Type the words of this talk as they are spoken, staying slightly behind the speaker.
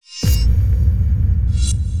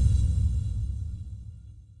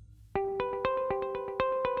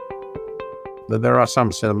that there are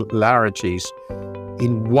some similarities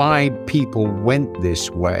in why people went this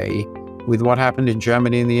way with what happened in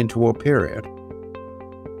Germany in the interwar period.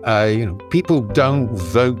 People don't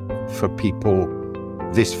vote for people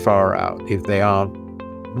this far out if they aren't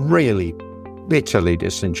really bitterly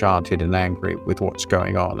disenchanted and angry with what's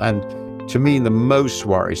going on. And to me, the most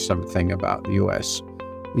worrisome thing about the US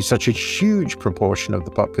is such a huge proportion of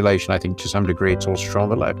the population, I think to some degree it's also on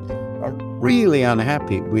the left, are really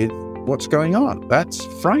unhappy with what's going on. That's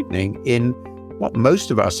frightening in what most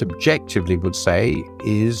of us objectively would say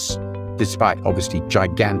is, despite obviously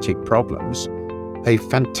gigantic problems, a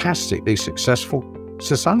fantastically successful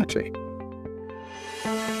society.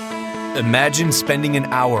 Imagine spending an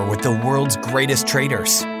hour with the world's greatest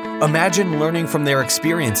traders. Imagine learning from their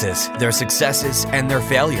experiences, their successes, and their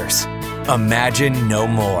failures. Imagine no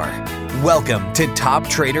more. Welcome to Top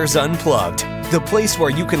Traders Unplugged, the place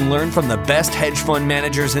where you can learn from the best hedge fund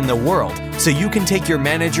managers in the world so you can take your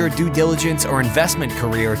manager, due diligence, or investment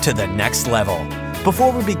career to the next level.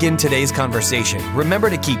 Before we begin today's conversation, remember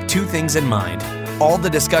to keep two things in mind. All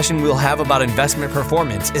the discussion we'll have about investment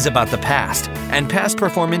performance is about the past, and past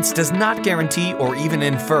performance does not guarantee or even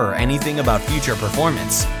infer anything about future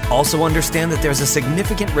performance. Also understand that there's a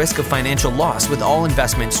significant risk of financial loss with all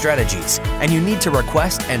investment strategies, and you need to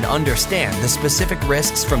request and understand the specific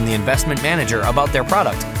risks from the investment manager about their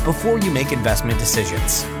product before you make investment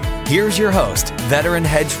decisions. Here's your host, veteran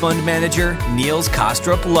hedge fund manager Niels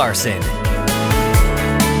Kostrup Larsen.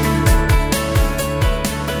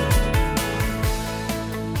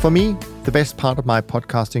 For me, the best part of my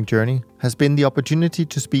podcasting journey has been the opportunity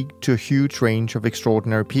to speak to a huge range of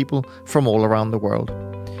extraordinary people from all around the world.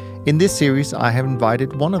 In this series, I have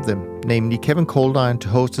invited one of them, namely Kevin Coldiron, to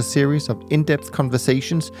host a series of in-depth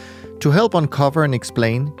conversations to help uncover and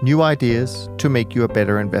explain new ideas to make you a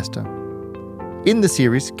better investor. In the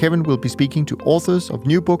series, Kevin will be speaking to authors of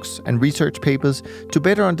new books and research papers to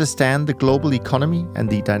better understand the global economy and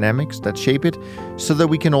the dynamics that shape it, so that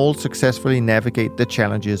we can all successfully navigate the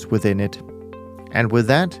challenges within it. And with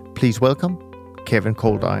that, please welcome Kevin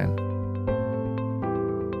Coldiron.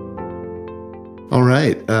 All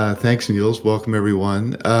right. Thanks, Niels. Welcome,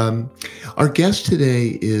 everyone. Our guest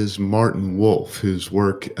today is Martin Wolf, whose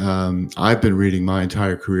work I've been reading my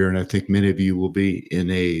entire career, and I think many of you will be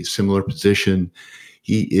in a similar position.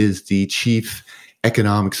 He is the chief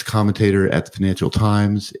economics commentator at the Financial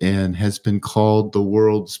Times and has been called the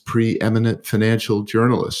world's preeminent financial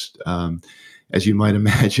journalist. As you might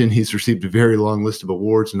imagine, he's received a very long list of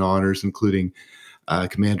awards and honors, including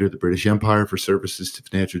Commander of the British Empire for services to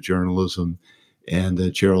financial journalism, and the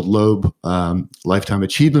Gerald Loeb Lifetime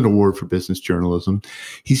Achievement Award for Business Journalism.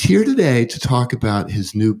 He's here today to talk about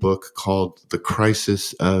his new book called The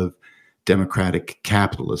Crisis of Democratic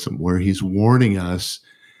Capitalism, where he's warning us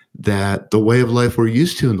that the way of life we're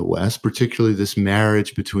used to in the West, particularly this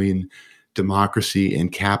marriage between democracy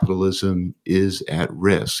and capitalism, is at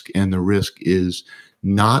risk. And the risk is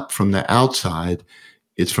not from the outside,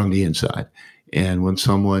 it's from the inside. And when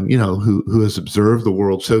someone, who has observed the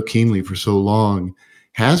world so keenly for so long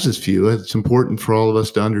has this view, it's important for all of us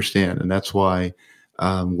to understand. And that's why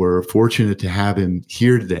we're fortunate to have him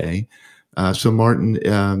here today. So Martin,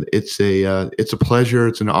 it's a pleasure.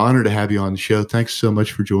 It's an honor to have you on the show. Thanks so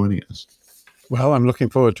much for joining us. Well, I'm looking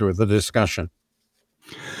forward to the discussion.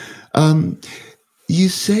 You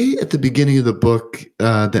say at the beginning of the book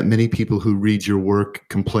that many people who read your work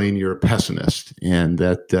complain you're a pessimist, and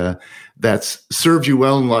that that's served you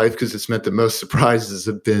well in life because it's meant that most surprises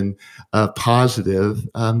have been positive.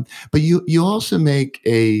 But you also make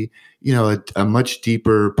a much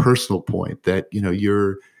deeper personal point that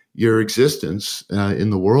your existence in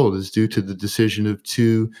the world is due to the decision of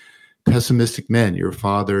two pessimistic men, your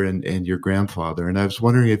father and your grandfather. And I was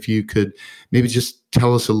wondering if you could maybe just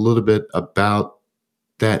tell us a little bit about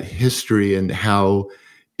that history and how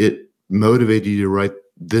it motivated you to write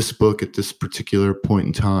this book at this particular point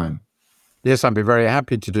in time. Yes, I'd be very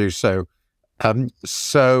happy to do so.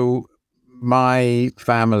 So my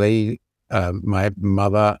family, my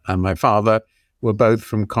mother and my father, were both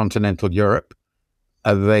from continental Europe.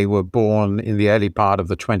 They were born in the early part of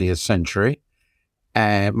the 20th century.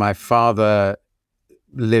 And my father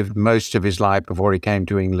lived most of his life before he came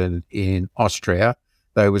to England in Austria,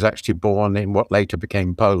 though he was actually born in what later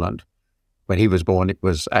became Poland. When he was born, it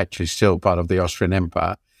was actually still part of the Austrian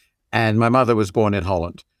Empire. And my mother was born in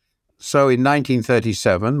Holland. So in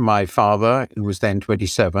 1937, my father, who was then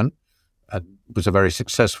 27, was a very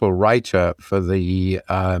successful writer for the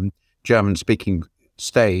German-speaking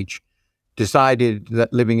stage, decided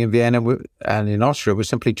that living in Vienna and in Austria was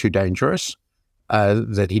simply too dangerous,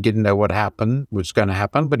 that he didn't know what was going to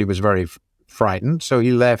happen, but he was very frightened. So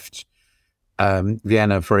he left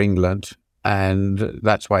Vienna for England, and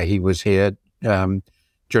that's why he was here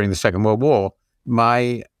during the Second World War.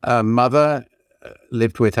 My mother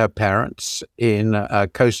lived with her parents in a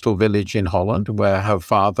coastal village in Holland, where her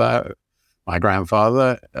father, my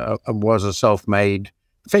grandfather, was a self-made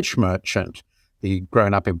fish merchant. He'd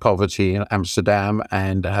grown up in poverty in Amsterdam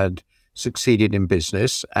and had succeeded in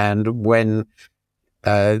business. And when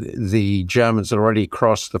the Germans had already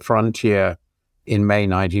crossed the frontier in May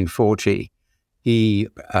 1940, he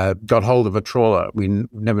got hold of a trawler. We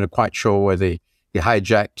never quite sure whether he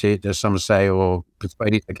hijacked it, as some say, or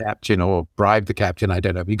persuaded the captain or bribed the captain. I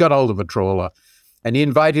don't know. He got hold of a trawler and he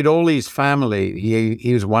invited all his family.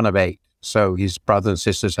 He was one of 8. So his brothers and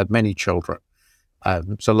sisters had many children.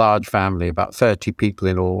 It's a large family, about 30 people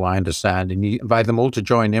in all, I understand. And he invited them all to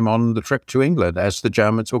join him on the trip to England as the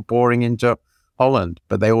Germans were pouring into Holland.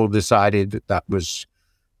 But they all decided that was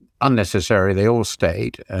unnecessary. They all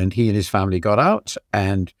stayed, and he and his family got out,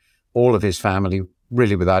 and all of his family,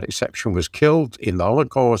 really without exception, was killed in the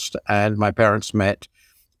Holocaust. And my parents met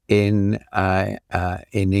in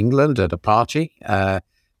England at a party.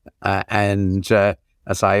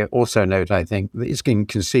 As I also note, I think it's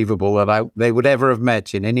inconceivable that they would ever have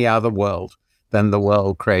met in any other world than the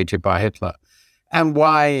world created by Hitler. And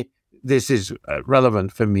why this is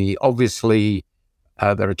relevant for me, obviously,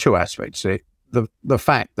 there are 2 aspects. The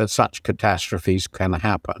fact that such catastrophes can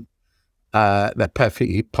happen, they're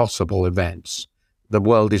perfectly possible events. The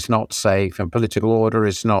world is not safe and political order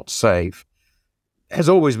is not safe, has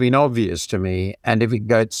always been obvious to me. And if it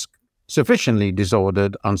gets sufficiently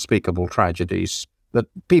disordered, unspeakable tragedies that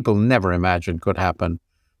people never imagined could happen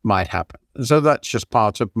might happen. So that's just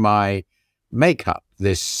part of my makeup,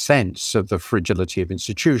 this sense of the fragility of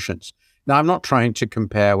institutions. Now, I'm not trying to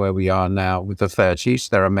compare where we are now with the 30s.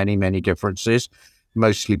 There are many, many differences,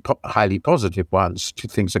 mostly highly positive ones.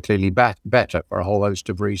 Things are clearly better for a whole host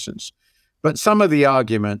of reasons. But some of the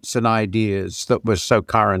arguments and ideas that were so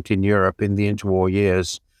current in Europe in the interwar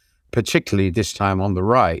years, particularly this time on the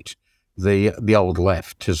right, the old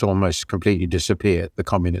left has almost completely disappeared. The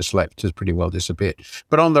communist left has pretty well disappeared.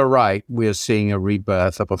 But on the right, we're seeing a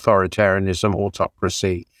rebirth of authoritarianism,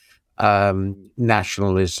 autocracy,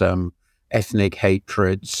 nationalism, ethnic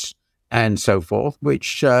hatreds, and so forth,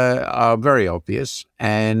 which are very obvious.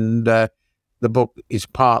 And the book is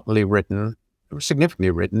partly written,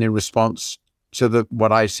 significantly written, in response to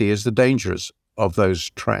what I see as the dangers of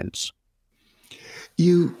those trends.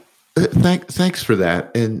 Thanks for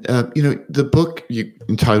that. And the book, you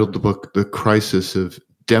entitled the book "The Crisis of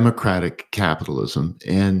Democratic Capitalism,"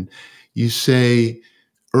 and you say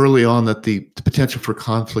early on that the potential for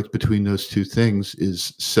conflict between those 2 things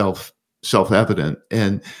is self-evident.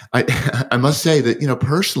 And I must say that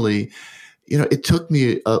personally, it took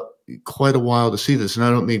me quite a while to see this, and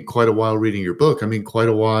I don't mean quite a while reading your book. I mean quite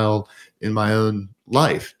a while in my own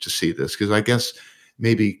life to see this, because I guess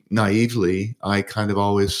maybe naively, I kind of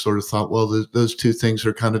always sort of thought, well, those 2 things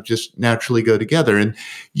are kind of just naturally go together. And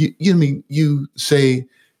you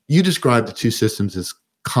describe the 2 systems as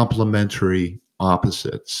complementary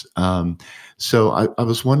opposites. So I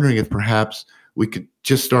was wondering if perhaps we could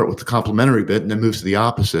just start with the complementary bit and then move to the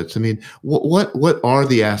opposites. I mean, what are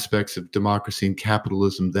the aspects of democracy and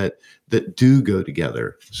capitalism that do go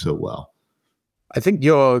together so well? I think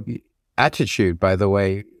your attitude, by the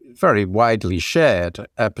way, very widely shared,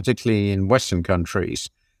 particularly in Western countries,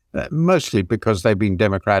 mostly because they've been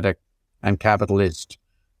democratic and capitalist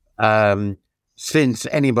since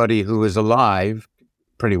anybody who is alive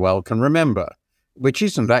pretty well can remember, which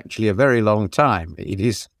isn't actually a very long time. It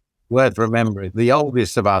is worth remembering. The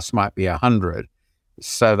oldest of us might be 100,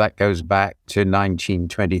 so that goes back to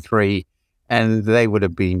 1923, and they would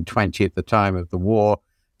have been 20 at the time of the war.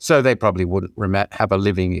 So they probably wouldn't have a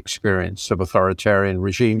living experience of authoritarian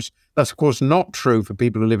regimes. That's, of course, not true for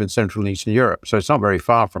people who live in Central and Eastern Europe, so it's not very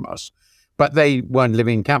far from us. But they weren't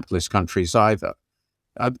living in capitalist countries either.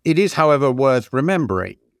 It is, however, worth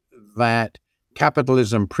remembering that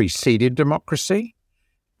capitalism preceded democracy.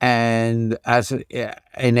 And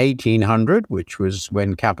in 1800, which was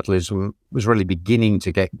when capitalism was really beginning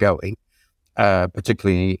to get going,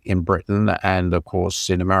 particularly in Britain and, of course,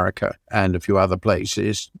 in America and a few other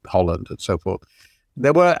places, Holland and so forth,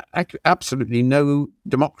 there were absolutely no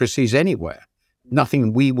democracies anywhere.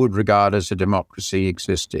 Nothing we would regard as a democracy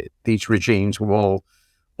existed. These regimes were all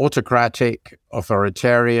autocratic,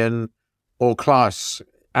 authoritarian, or class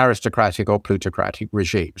aristocratic or plutocratic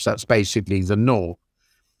regimes. That's basically the norm.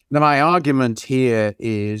 Now, my argument here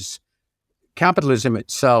is capitalism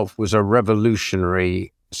itself was a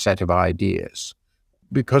revolutionary set of ideas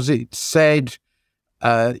because it said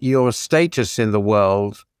your status in the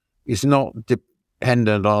world is not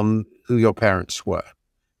dependent on who your parents were.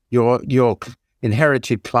 Your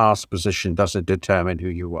inherited class position doesn't determine who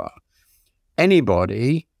you are.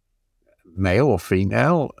 Anybody, male or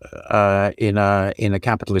female, in a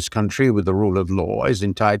capitalist country with the rule of law, is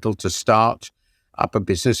entitled to start up a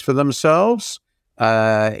business for themselves.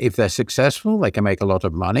 If they're successful, they can make a lot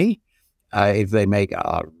of money. If they make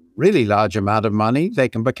a really large amount of money, they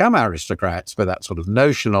can become aristocrats. But that sort of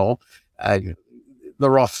notional, the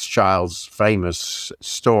Rothschilds' famous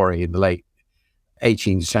story in the late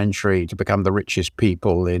 18th century to become the richest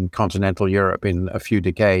people in continental Europe in a few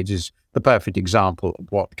decades is the perfect example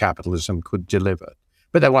of what capitalism could deliver.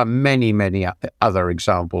 But there were many, many other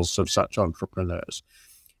examples of such entrepreneurs.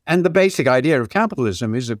 And the basic idea of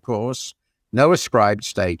capitalism is, of course, no ascribed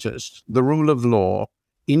status, the rule of law,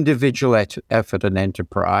 individual effort and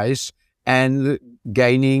enterprise, and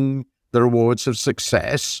gaining the rewards of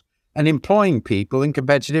success and employing people in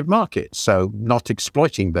competitive markets. So not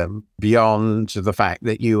exploiting them beyond the fact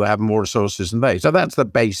that you have more resources than they. So that's the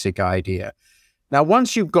basic idea. Now,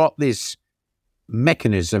 once you've got this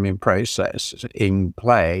mechanism in play,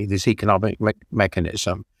 this economic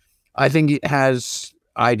mechanism, I think it has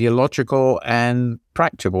ideological and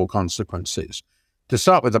practical consequences. To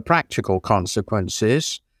start with the practical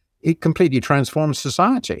consequences, it completely transformed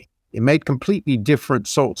society. It made completely different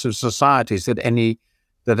sorts of societies that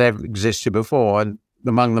ever existed before. And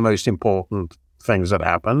among the most important things that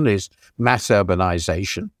happened is mass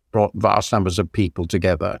urbanization, brought vast numbers of people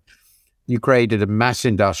together. You created a mass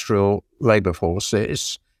industrial labor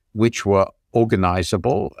forces, which were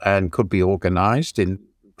organizable and could be organized in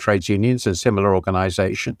trades unions and similar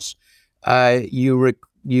organizations.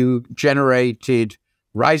 You generated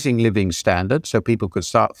rising living standards, so people could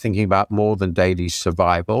start thinking about more than daily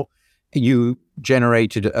survival. You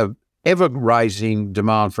generated a ever-rising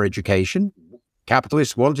demand for education.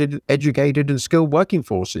 Capitalists wanted educated and skilled working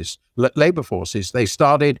forces, labor forces. They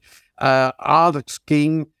started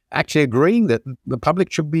asking, actually agreeing that the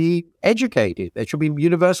public should be educated. There should be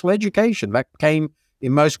universal education. That came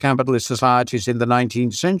in most capitalist societies in the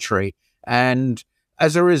 19th century. And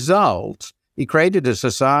as a result, he created a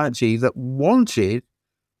society that wanted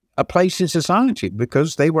a place in society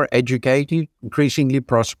because they were educated, increasingly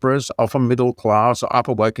prosperous, often middle class or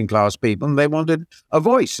upper working class people, and they wanted a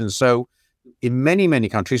voice. And so in many, many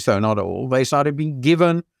countries, though not all, they started being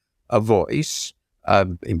given a voice.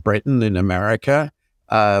 In Britain, in America,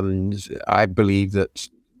 I believe that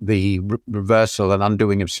the reversal and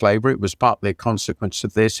undoing of slavery was partly a consequence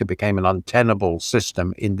of this. It became an untenable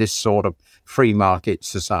system in this sort of free market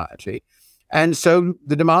society. And so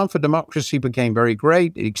the demand for democracy became very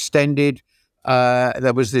great. It extended.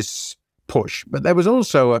 There was this push, but there was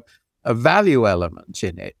also a value element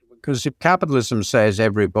in it, because if capitalism says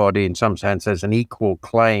everybody, in some sense, has an equal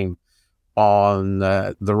claim on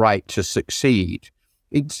the right to succeed,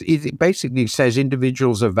 it basically says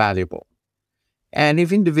individuals are valuable. And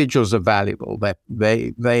if individuals are valuable,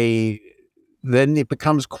 then it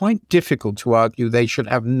becomes quite difficult to argue they should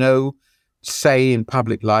have no say in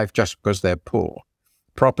public life just because they're poor.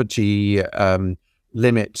 Property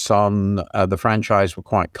limits on the franchise were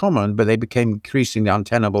quite common, but they became increasingly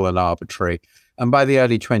untenable and arbitrary. And by the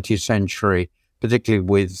early 20th century, particularly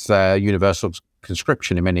with universal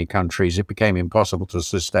conscription in many countries, it became impossible to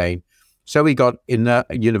sustain. So we got in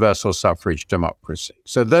universal suffrage democracy.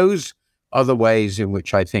 So those are the ways in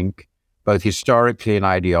which I think both historically and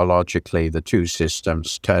ideologically the two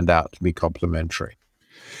systems turned out to be complementary.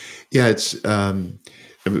 Yeah, it's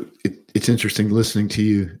interesting listening to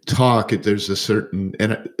you talk. There's a certain,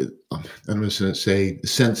 and I'm just going to say,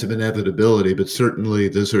 sense of inevitability, but certainly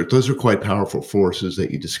those are quite powerful forces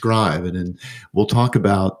that you describe. And we'll talk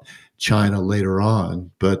about China later on,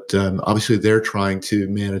 but obviously they're trying to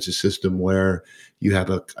manage a system where you have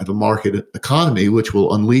a market economy, which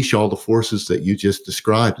will unleash all the forces that you just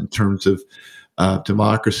described in terms of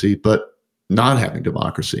democracy, but not having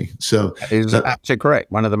democracy. So is absolutely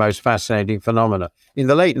correct. One of the most fascinating phenomena. In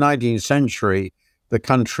the late 19th century, the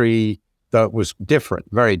country that was different,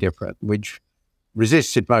 very different, which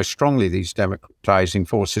resisted most strongly these democratizing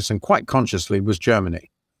forces and quite consciously, was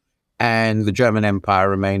Germany. And the German Empire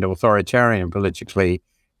remained authoritarian politically,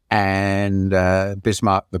 and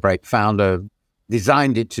Bismarck, the great founder,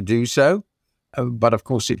 designed it to do so. But of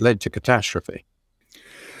course, it led to catastrophe.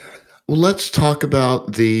 Well, let's talk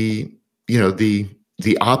about the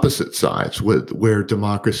opposite sides, where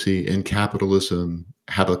democracy and capitalism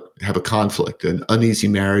have a conflict, an uneasy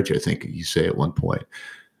marriage, I think you say at one point.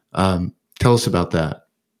 Tell us about that.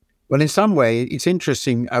 Well, in some way, it's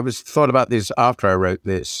interesting. I thought about this after I wrote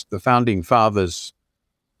this. The founding fathers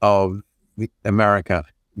of America,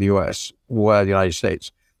 the US, were the United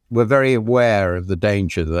States, were very aware of the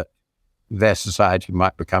danger that their society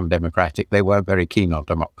might become democratic. They weren't very keen on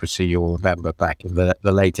democracy. You'll remember back in the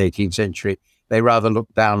late 18th century, they rather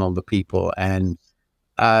looked down on the people. And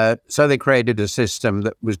so they created a system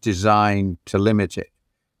that was designed to limit it.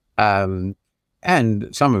 And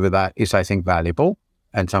some of that is, I think, valuable,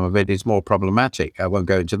 and some of it is more problematic. I won't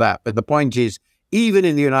go into that. But the point is, even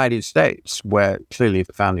in the United States, where clearly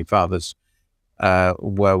the founding fathers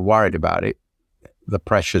were worried about it, the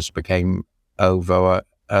pressures became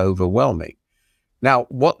overwhelming. Now,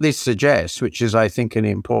 what this suggests, which is, I think, an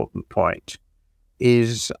important point,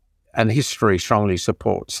 is, and history strongly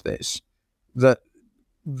supports this, that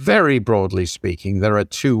very broadly speaking, there are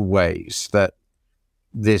two ways that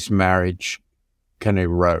this marriage can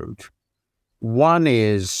erode. One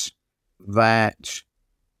is that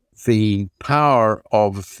the power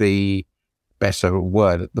of the, better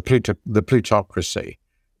word, the plutocracy,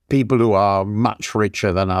 people who are much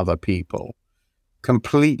richer than other people,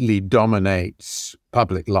 completely dominates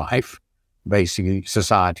public life. Basically,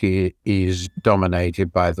 society is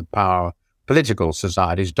dominated by the power, political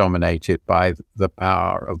society is dominated by the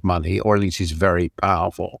power of money, or at least is very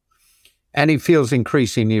powerful. And he feels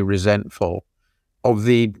increasingly resentful of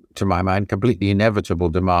the, to my mind, completely inevitable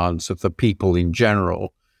demands of the people in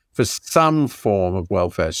general for some form of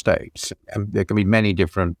welfare states. And there can be many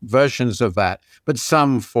different versions of that, but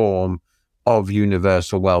some form of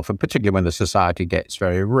universal welfare, particularly when the society gets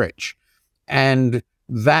very rich. And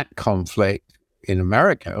that conflict in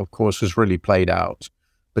America, of course, was really played out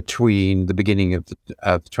between the beginning of the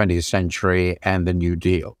 20th century and the New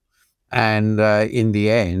Deal. And in the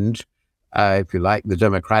end, if you like, the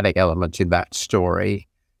democratic element in that story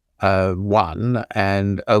won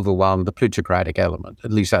and overwhelmed the plutocratic element.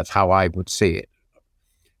 At least that's how I would see it.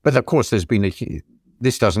 But of course,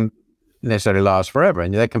 this doesn't necessarily last forever,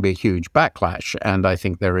 and there can be a huge backlash, and I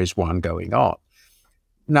think there is one going on.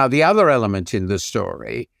 Now, the other element in the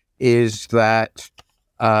story is that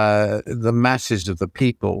the masses of the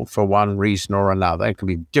people, for one reason or another, there can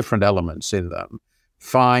be different elements in them,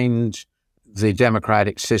 find the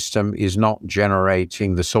democratic system is not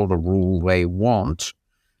generating the sort of rule they want,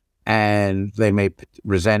 and they may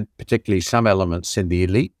resent particularly some elements in the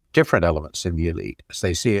elite, different elements in the elite as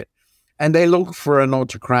they see it, and they look for an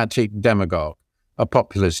autocratic demagogue, a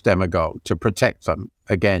populist demagogue, to protect them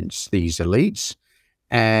against these elites.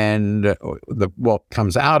 And what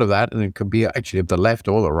comes out of that, and it could be actually of the left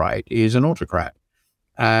or the right, is an autocrat.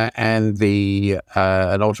 And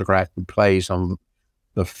an autocrat who plays on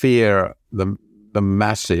the fear the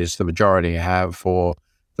masses, the majority have for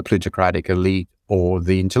the plutocratic elite or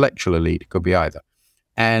the intellectual elite. It could be either.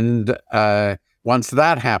 And once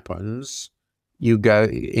that happens, you go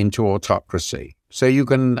into autocracy. So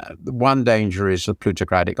one danger is a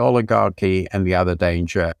plutocratic oligarchy, and the other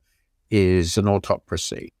danger is an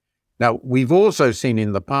autocracy. Now, we've also seen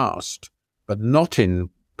in the past, but not in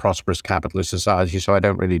prosperous capitalist societies, so I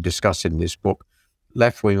don't really discuss in this book,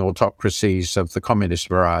 left-wing autocracies of the communist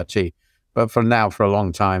variety. But for a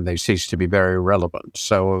long time, they ceased to be very relevant.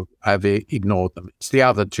 So I've ignored them. It's the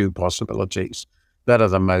other two possibilities that are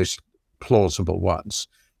the most plausible ones.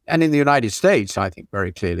 And in the United States, I think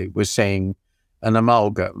very clearly, we're seeing an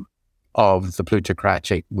amalgam of the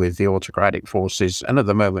plutocratic with the autocratic forces. And at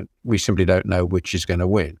the moment, we simply don't know which is going to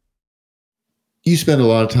win. You spend a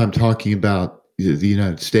lot of time talking about the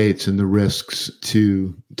United States and the risks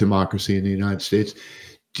to democracy in the United States.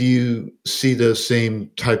 Do you see those same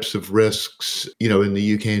types of risks, in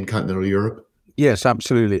the UK and continental Europe? Yes,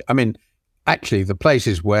 absolutely. I mean, actually, the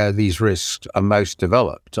places where these risks are most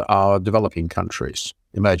developed are developing countries,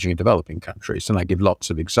 emerging and developing countries. And I give lots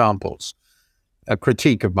of examples. A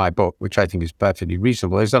critique of my book, which I think is perfectly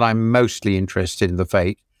reasonable, is that I'm mostly interested in the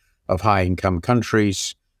fate of high-income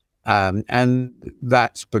countries. And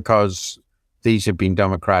that's because these have been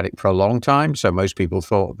democratic for a long time. So most people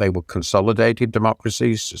thought they were consolidated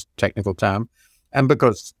democracies, just a technical term. And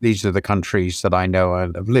because these are the countries that I know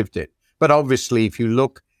and have lived in. But obviously, if you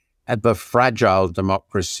look at the fragile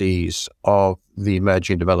democracies of the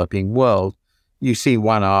emerging developing world, you see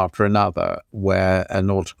one after another where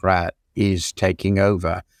an autocrat is taking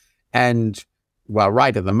over. And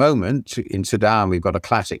right at the moment in Sudan, we've got a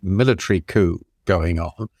classic military coup going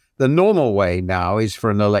on. The normal way now is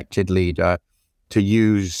for an elected leader to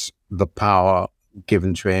use the power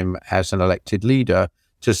given to him as an elected leader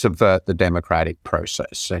to subvert the democratic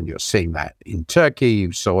process. And you're seeing that in Turkey.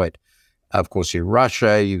 You saw it, of course, in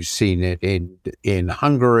Russia. You've seen it in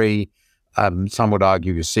Hungary. Some would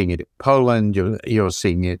argue you're seeing it in Poland. You're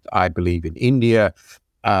seeing it, I believe, in India.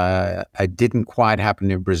 It didn't quite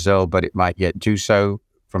happen in Brazil, but it might yet do so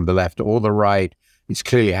from the left or the right. It's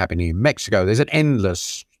clearly happening in Mexico. There's an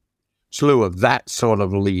endless slew of that sort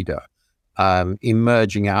of leader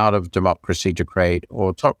emerging out of democracy to create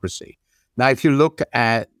autocracy. Now, if you look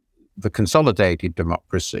at the consolidated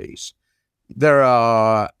democracies, there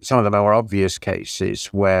are some of the more obvious cases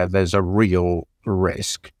where there's a real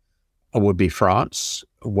risk. It would be France,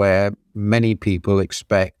 where many people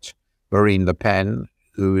expect Marine Le Pen,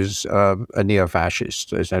 who's a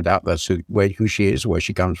neo-fascist, there's no doubt that's who she is, where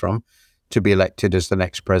she comes from, to be elected as the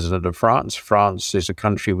next president of France. France is a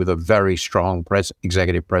country with a very strong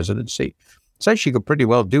executive presidency, so she could pretty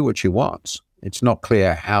well do what she wants. It's not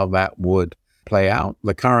clear how that would play out.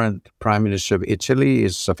 The current prime minister of Italy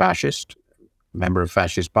is a fascist, member of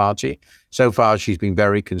fascist party. So far, she's been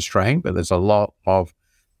very constrained, but there's a lot of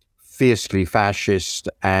fiercely fascist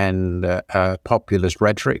and populist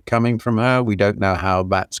rhetoric coming from her. We don't know how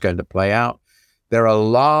that's going to play out. There are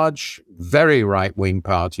large, very right-wing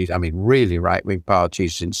parties, really right-wing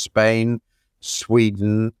parties in Spain,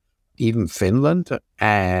 Sweden, even Finland,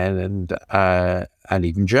 and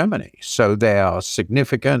even Germany. So they are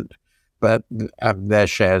significant, but their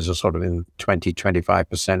shares are sort of in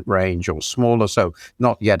 20-25% range or smaller, so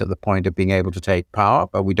not yet at the point of being able to take power,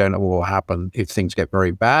 but we don't know what will happen if things get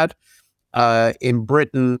very bad. In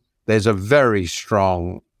Britain, there's a very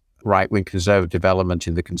strong right-wing conservative element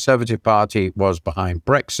in the Conservative Party. It was behind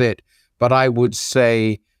Brexit, but I would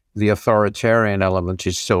say the authoritarian element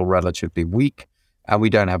is still relatively weak, and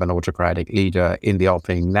we don't have an autocratic leader in the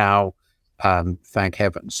offing now, thank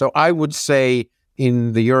heaven. So I would say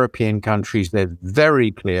in the European countries, there's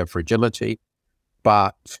very clear fragility,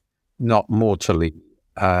 but not mortally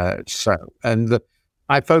so. And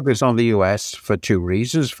I focus on the US for two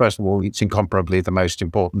reasons. First of all, it's incomparably the most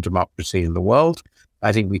important democracy in the world.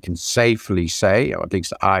 I think we can safely say, or at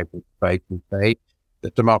least I would safely say,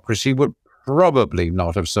 that democracy would probably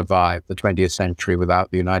not have survived the 20th century without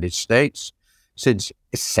the United States, since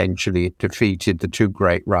essentially it defeated the two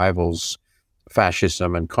great rivals,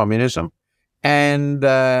 fascism and communism. And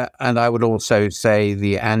I would also say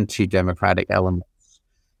the anti-democratic elements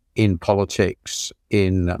in politics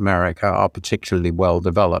in America are particularly well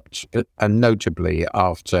developed, and notably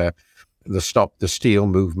after the Stop the Steal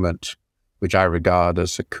movement, which I regard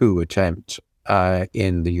as a coup attempt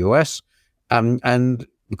in the US. And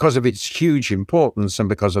because of its huge importance and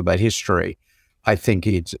because of that history, I think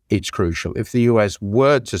it's crucial. If the US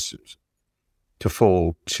were to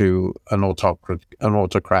fall to an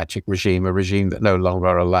autocratic regime, a regime that no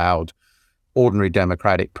longer allowed ordinary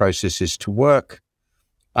democratic processes to work,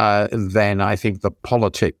 then I think the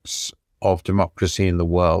politics of democracy in the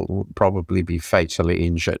world would probably be fatally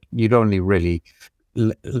injured. You'd only really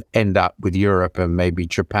end up with Europe and maybe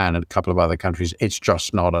Japan and a couple of other countries. It's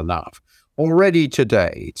just not enough. Already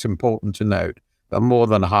today, it's important to note that more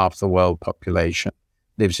than half the world population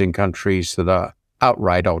lives in countries that are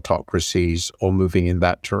outright autocracies or moving in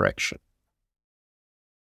that direction.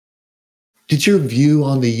 Did your view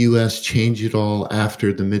on the U.S. change at all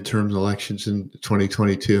after the midterm elections in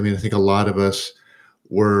 2022? I think a lot of us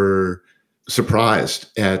were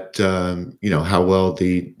surprised at how well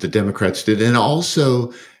the Democrats did, and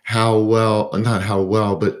also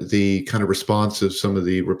but the kind of response of some of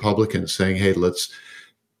the Republicans saying, "Hey, let's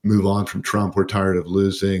move on from Trump. We're tired of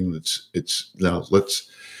losing. Let's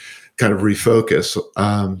kind of refocus."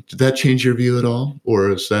 Did that change your view at all, or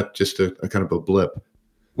is that just a kind of a blip?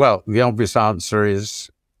 Well, the obvious answer is,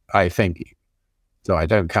 I think, though I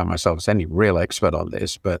don't count myself as any real expert on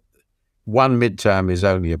this, but one midterm is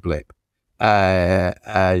only a blip. That's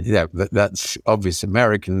obvious.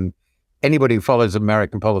 Anybody who follows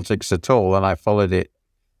American politics at all, and I followed it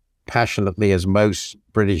passionately as most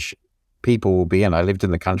British people will be, and I lived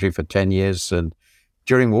in the country for 10 years, and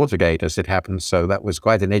during Watergate, as it happened, so that was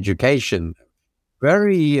quite an education.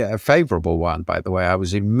 Very favorable one, by the way. I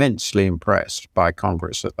was immensely impressed by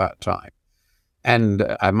Congress at that time. And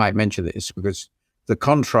I might mention this because the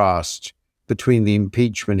contrast between the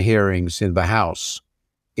impeachment hearings in the House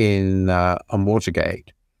on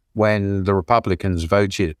Watergate, when the Republicans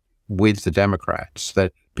voted with the Democrats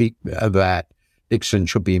that Nixon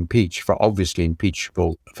should be impeached for obviously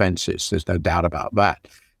impeachable offenses. There's no doubt about that.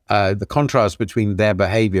 The contrast between their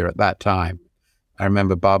behavior at that time, I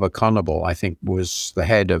remember Barbara Conable, I think, was the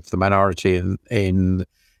head of the minority in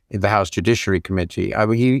the House Judiciary Committee.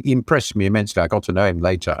 He impressed me immensely. I got to know him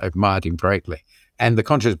later. I admired him greatly. And the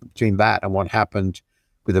contrast between that and what happened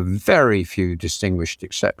with a very few distinguished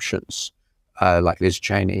exceptions, like Liz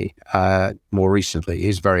Cheney, more recently,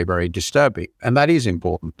 is very, very disturbing. And that is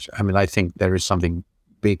important. I think there is something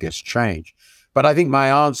big has changed. But I think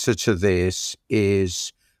my answer to this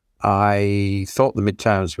is I thought the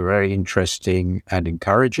midterms were very interesting and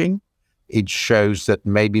encouraging. It shows that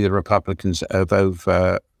maybe the Republicans have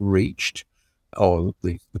overreached, or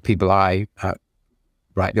the people I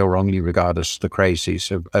rightly or wrongly regard as the crazies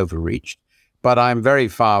have overreached. But I'm very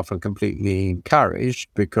far from completely encouraged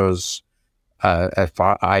because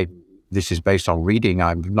this is based on reading.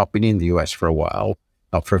 I've not been in the US for a while,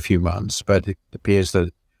 not for a few months, but it appears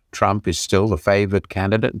that Trump is still the favored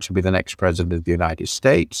candidate to be the next president of the United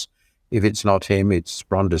States. If it's not him, it's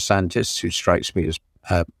Ron DeSantis, who strikes me as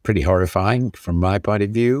pretty horrifying from my point of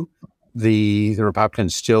view. The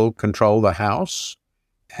Republicans still control the House,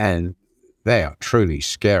 and they are truly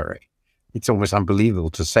scary. It's almost unbelievable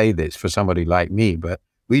to say this for somebody like me, but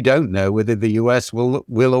we don't know whether the US will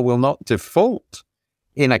or will not default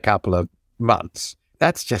in a couple of months.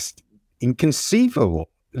 That's just inconceivable.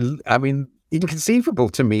 I mean, inconceivable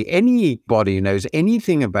to me. Anybody who knows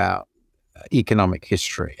anything about economic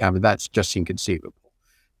history, I mean, that's just inconceivable.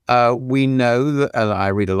 We know that, and I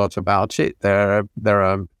read a lot about it, there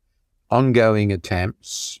are ongoing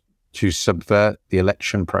attempts to subvert the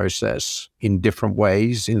election process in different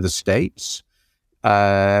ways in the states,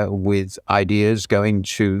 with ideas going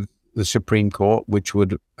to the Supreme Court, which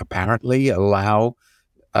would apparently allow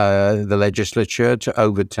the legislature to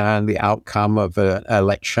overturn the outcome of an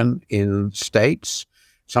election in states.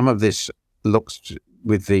 Some of this looks,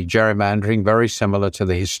 with the gerrymandering, very similar to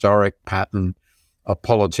the historic pattern of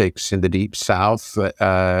politics in the Deep South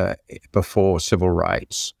before civil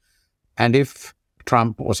rights. And if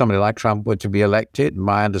Trump or somebody like Trump were to be elected,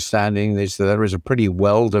 my understanding is that there is a pretty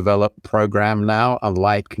well-developed program now,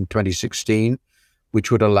 unlike in 2016,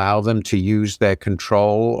 which would allow them to use their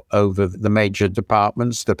control over the major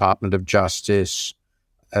departments, Department of Justice,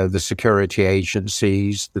 the security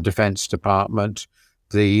agencies, the Defense Department,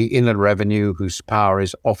 the Inland Revenue, whose power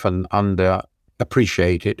is often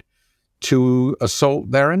underappreciated, to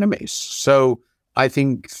assault their enemies. So I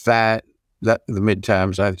think that the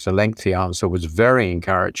midterms, it's a lengthy answer, was very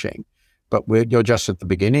encouraging. But you're just at the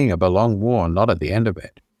beginning of a long war, not at the end of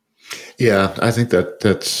it. Yeah, I think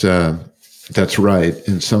that's right.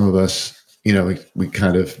 And some of us, we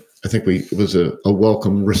kind of, I think it was a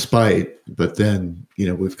welcome respite, but then,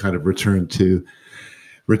 we've kind of returned to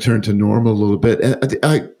normal a little bit. And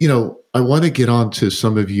I want to get on to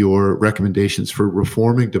some of your recommendations for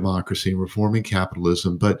reforming democracy and reforming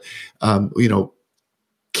capitalism. But,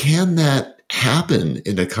 can that happen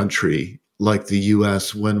in a country like the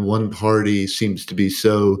US when one party seems to be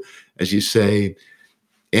so, as you say,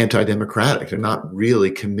 anti-democratic? They're not really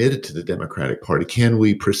committed to the Democratic Party. Can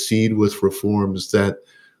we proceed with reforms that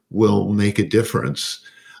will make a difference?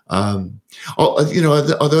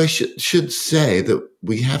 Although I should say that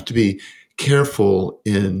we have to be careful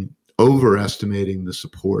in overestimating the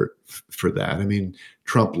support for that. I mean,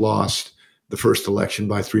 Trump lost the first election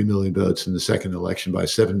by 3 million votes and the second election by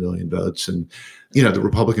 7 million votes. And, the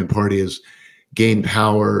Republican Party has gained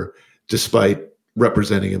power despite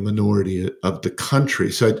representing a minority of the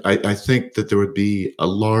country. So I think that there would be a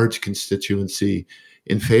large constituency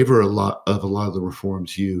in favor of a lot of the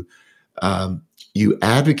reforms you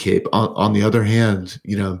advocate. On the other hand,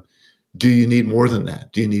 do you need more than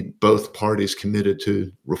that? Do you need both parties committed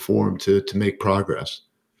to reform to make progress?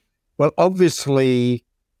 Well, obviously,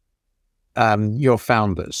 your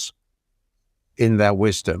founders, in their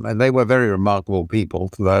wisdom, and they were very remarkable people,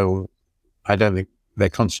 though I don't think their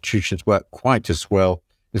constitutions work quite as well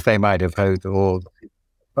as they might have hoped.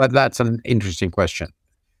 But that's an interesting question.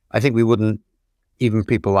 I think even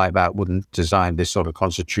people like that wouldn't design this sort of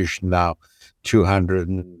constitution now,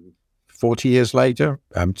 240 years later.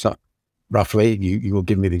 So roughly, you will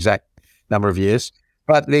give me the exact number of years.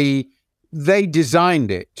 But they designed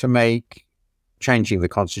it to make changing the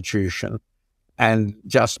constitution and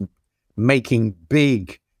just making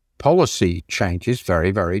big policy changes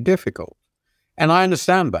very, very difficult. And I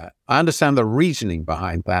understand that. I understand the reasoning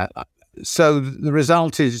behind that. So the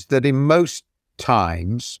result is that in most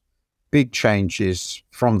times, big changes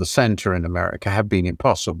from the center in America have been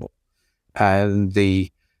impossible. And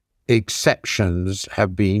the exceptions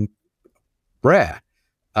have been rare.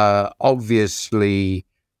 Obviously,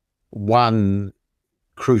 one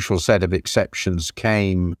crucial set of exceptions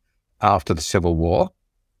came after the Civil War.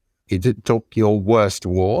 It took your worst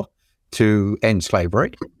war to end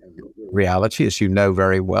slavery. Reality, as you know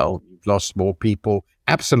very well, you've lost more people,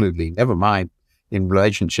 absolutely, never mind in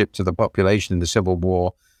relationship to the population in the Civil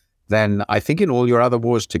War, than I think in all your other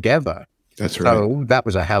wars together. That's right. So that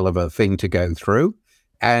was a hell of a thing to go through.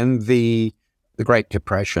 And the Great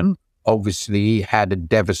Depression obviously had a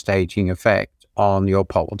devastating effect on your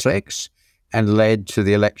politics. and led to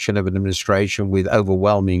the election of an administration with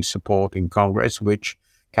overwhelming support in Congress, which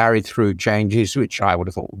carried through changes which I would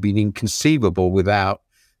have thought would be inconceivable without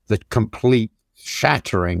the complete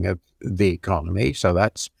shattering of the economy. So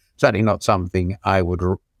that's certainly not something I would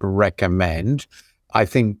recommend. I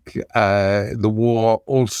think the war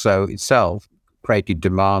also itself created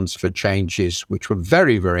demands for changes which were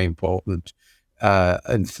very, very important,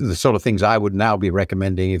 and the sort of things I would now be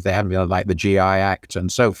recommending if they hadn't been, like the GI Act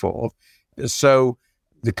and so forth. So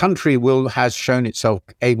the country has shown itself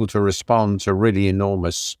able to respond to really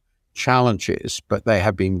enormous challenges, but they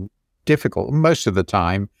have been difficult. Most of the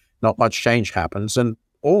time, not much change happens. And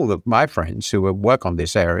all of my friends who work on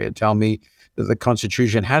this area tell me that the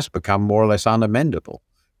Constitution has become more or less unamendable,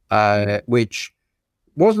 which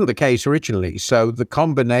wasn't the case originally. So the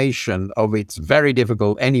combination of it's very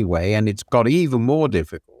difficult anyway, and it's got even more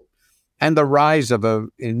difficult, and the rise of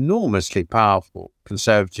an enormously powerful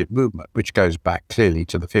conservative movement, which goes back clearly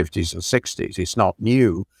to the 50s and 60s, it's not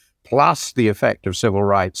new, plus the effect of civil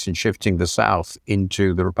rights in shifting the South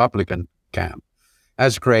into the Republican camp,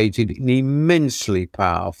 has created an immensely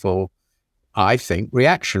powerful, I think,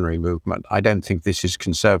 reactionary movement. I don't think this is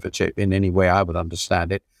conservative in any way I would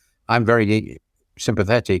understand it. I'm very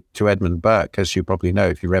sympathetic to Edmund Burke, as you probably know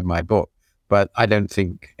if you read my book, but I don't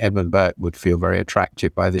think Edmund Burke would feel very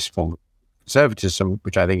attracted by this form of conservatism,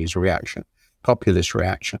 which I think is a reaction, populist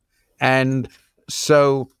reaction. And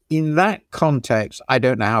so in that context, I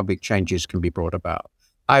don't know how big changes can be brought about.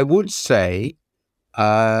 I would say,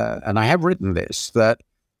 and I have written this, that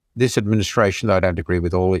this administration, though I don't agree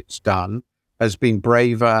with all it's done, has been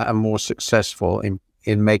braver and more successful in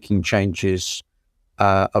making changes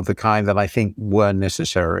of the kind that I think were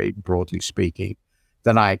necessary, broadly speaking,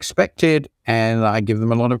 than I expected, and I give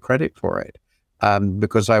them a lot of credit for it.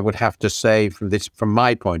 Because I would have to say, from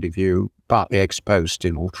my point of view, partly ex post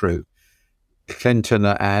in all truth, Clinton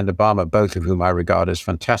and Obama, both of whom I regard as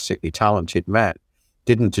fantastically talented men,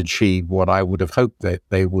 didn't achieve what I would have hoped that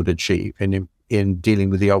they would achieve in dealing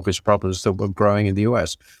with the obvious problems that were growing in the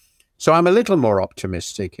US. So I'm a little more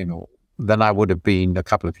optimistic in all than I would have been a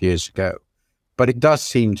couple of years ago. But it does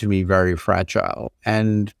seem to me very fragile.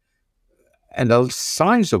 And a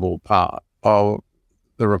sizable part of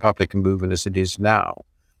the Republican movement as it is now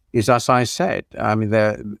is, as I said, I mean,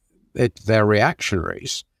 they're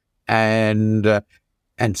reactionaries. And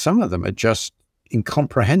some of them are just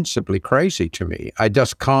incomprehensibly crazy to me. I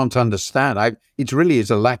just can't understand. It really is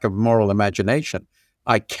a lack of moral imagination.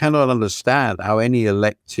 I cannot understand how any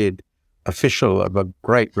elected official of a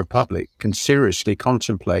great republic can seriously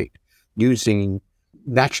contemplate using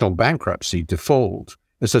national bankruptcy default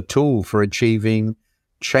as a tool for achieving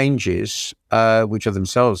changes which are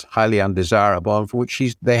themselves highly undesirable and for which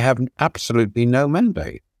they have absolutely no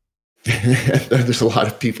mandate. There's a lot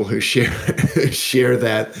of people who share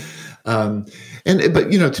that. But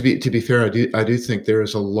to be fair, I do think there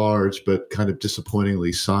is a large but kind of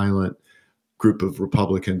disappointingly silent group of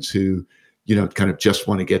Republicans who, kind of just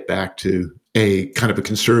want to get back to a kind of a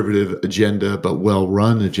conservative agenda, but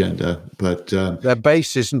well-run agenda. But their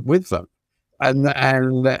base isn't with them,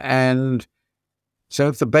 and so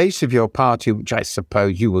if the base of your party, which I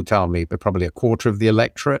suppose you will tell me, but probably a quarter of the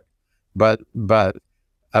electorate, but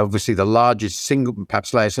obviously the largest single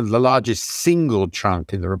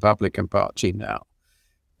chunk in the Republican Party now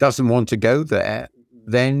doesn't want to go there,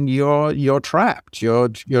 then you're trapped. You're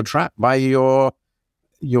trapped by your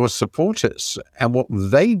supporters and what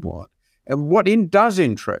they want. And what does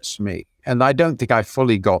interest me, and I don't think I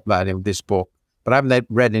fully got that in this book, but I haven't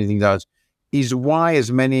read anything else, is why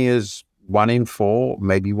as many as 1 in 4,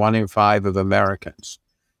 maybe 1 in 5 of Americans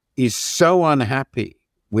is so unhappy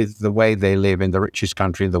with the way they live in the richest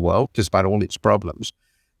country in the world, despite all its problems,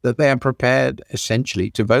 that they are prepared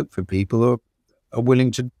essentially to vote for people who are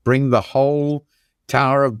willing to bring the whole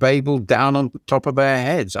Tower of Babel down on top of their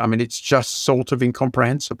heads. I mean, it's just sort of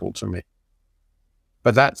incomprehensible to me.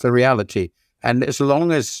 But that's the reality. And as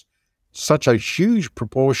long as such a huge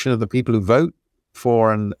proportion of the people who vote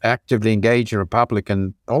for and actively engage in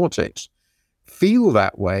Republican politics feel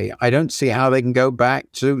that way, I don't see how they can go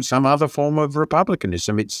back to some other form of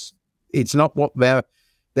republicanism. It's not what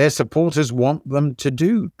their supporters want them to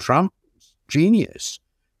do. Trump's genius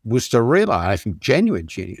was to realize, I think genuine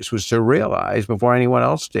genius was to realize before anyone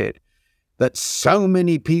else did, that so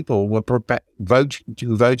many people who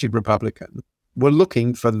voted Republican were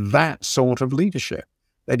looking for that sort of leadership.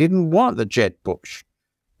 They didn't want the Jeb Bush.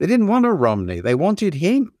 They didn't want a Romney. They wanted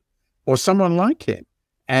him or someone like him.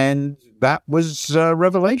 And that was a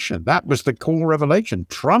revelation. That was the core revelation.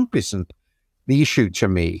 Trump isn't the issue to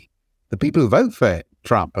me. The people who vote for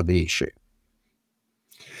Trump are the issue.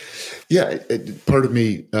 Yeah, part of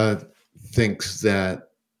me thinks that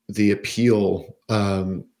the appeal,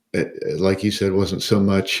 like you said, wasn't so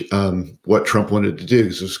much what Trump wanted to do,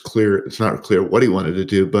 because it was clear. It's not clear what he wanted to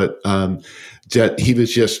do, but that he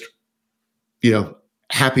was just,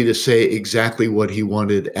 happy to say exactly what he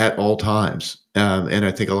wanted at all times. And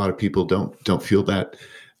I think a lot of people don't feel that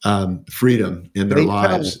freedom in their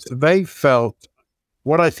lives. They felt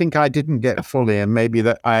what I think I didn't get fully, and maybe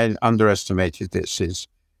that I underestimated this, is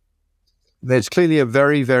there's clearly a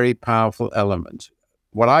very, very powerful element.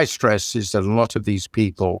 What I stress is that a lot of these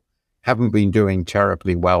people haven't been doing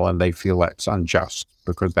terribly well, and they feel that's unjust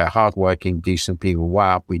because they're hardworking, decent people.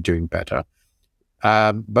 Why aren't we doing better?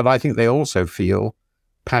 But I think they also feel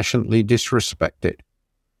passionately disrespected,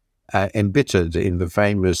 embittered, in the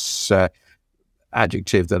famous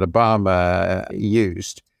adjective that Obama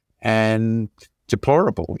used, and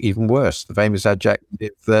deplorable, even worse, the famous adjective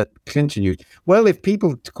that Clinton used. Well, if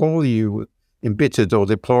people call you embittered or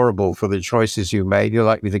deplorable for the choices you made, you're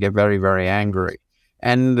likely to get very, very angry.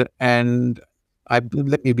 And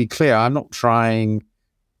let me be clear, I'm not trying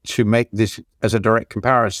to make this as a direct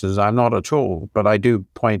comparison. I'm not at all, but I do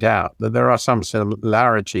point out that there are some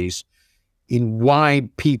similarities in why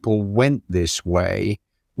people went this way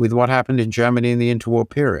with what happened in Germany in the interwar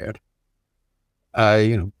period.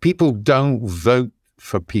 People don't vote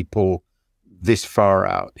for people this far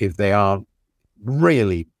out if they aren't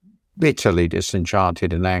really bitterly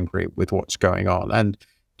disenchanted and angry with what's going on. And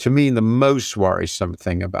to me, the most worrisome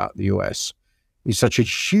thing about the US is such a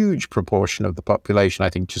huge proportion of the population, I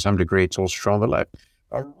think to some degree it's also on the left,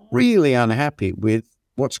 are really unhappy with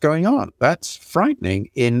what's going on. That's frightening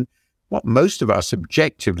in what most of us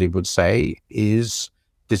objectively would say is,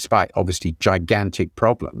 despite obviously gigantic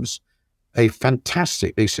problems, a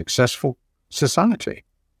fantastically successful society.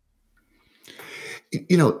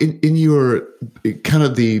 In your kind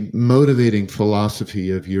of the motivating philosophy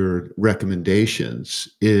of your recommendations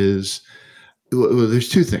is, well, there's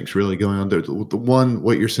two things really going on there. The one,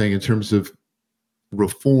 what you're saying in terms of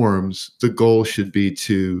reforms, the goal should be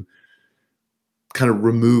to kind of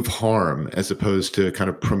remove harm as opposed to kind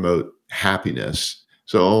of promote happiness.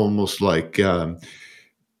 So almost like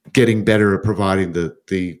getting better at providing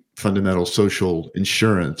the fundamental social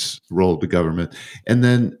insurance role of the government. And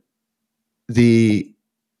then the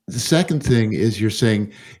second thing is, you're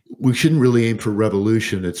saying we shouldn't really aim for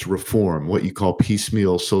revolution. It's reform, what you call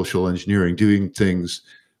piecemeal social engineering, doing things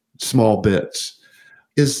small bits.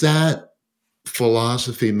 Is that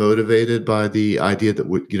philosophy motivated by the idea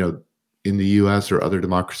that in the US or other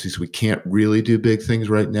democracies, we can't really do big things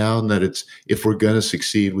right now, and that it's, if we're going to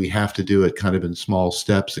succeed, we have to do it kind of in small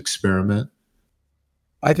steps, experiment?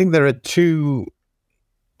 I think there are two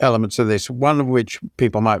elements of this, one of which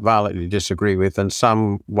people might violently disagree with, and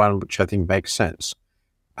one which I think makes sense.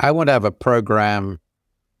 I want to have a program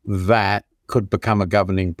that could become a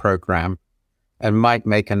governing program and might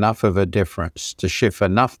make enough of a difference to shift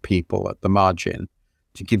enough people at the margin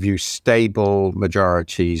to give you stable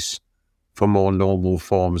majorities for more normal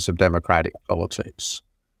forms of democratic politics,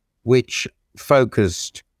 which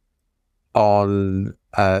focused on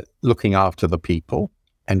looking after the people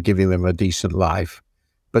and giving them a decent life,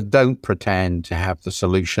 but don't pretend to have the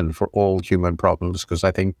solution for all human problems, because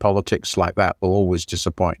I think politics like that will always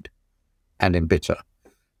disappoint and embitter.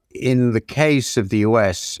 In the case of the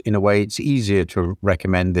US, in a way, it's easier to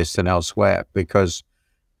recommend this than elsewhere, because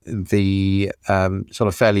the sort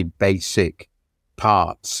of fairly basic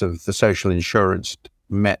parts of the social insurance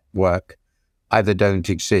network either don't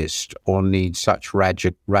exist or need such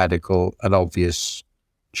radical and obvious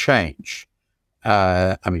change.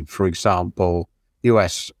 For example, the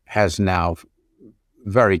US has now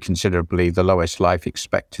very considerably the lowest life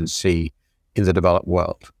expectancy in the developed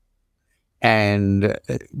world. And,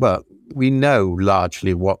 we know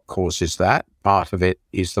largely what causes that. Part of it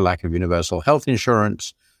is the lack of universal health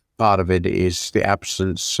insurance. Part of it is the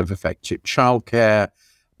absence of effective childcare.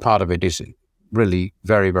 Part of it is really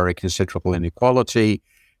very, very considerable inequality.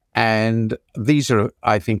 And these are,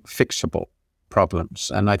 I think, fixable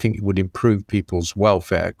problems. And I think it would improve people's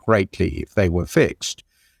welfare greatly if they were fixed.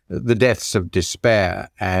 The deaths of despair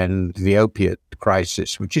and the opiate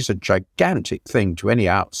crisis, which is a gigantic thing to any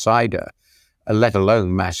outsider, let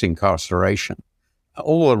alone mass incarceration,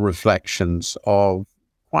 all are reflections of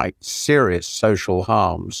quite serious social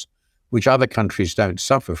harms which other countries don't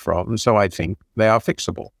suffer from. So I think they are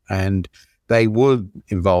fixable, and they would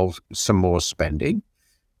involve some more spending.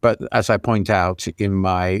 But as I point out in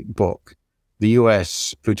my book, the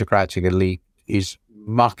US plutocratic elite is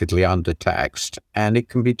markedly undertaxed, and it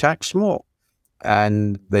can be taxed more.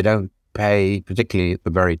 And they don't pay, particularly at the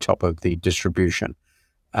very top of the distribution,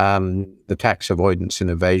 the tax avoidance and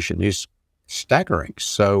evasion is staggering.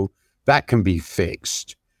 So that can be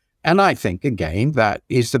fixed. And I think, again, that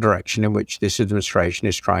is the direction in which this administration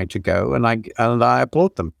is trying to go. And I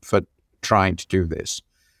applaud them for trying to do this.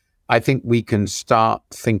 I think we can start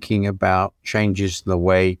thinking about changes in the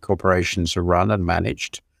way corporations are run and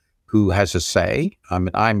managed, who has a say. I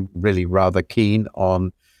mean, I'm really rather keen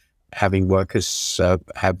on having workers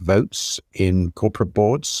have votes in corporate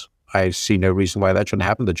boards. I see no reason why that shouldn't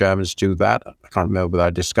happen. The Germans do that. I can't remember whether I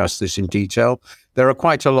discussed this in detail. There are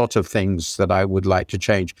quite a lot of things that I would like to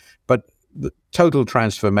change, but the total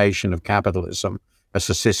transformation of capitalism as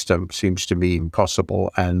a system seems to me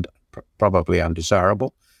impossible and probably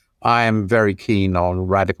undesirable. I am very keen on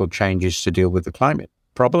radical changes to deal with the climate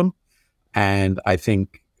problem. And I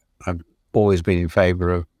think I've always been in favor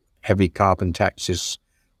of heavy carbon taxes,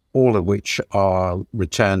 all of which are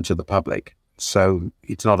returned to the public. So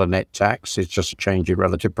it's not a net tax, it's just a change in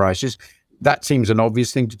relative prices. That seems an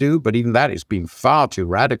obvious thing to do, but even that has been far too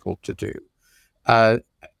radical to do. And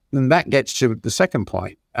that gets to the second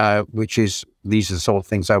point, which is these are the sort of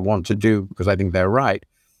things I want to do because I think they're right.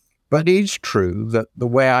 But it is true that the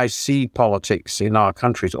way I see politics in our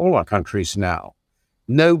countries, all our countries now,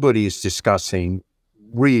 nobody is discussing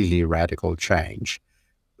really radical change,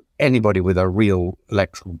 anybody with a real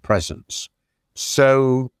electoral presence.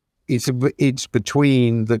 So it's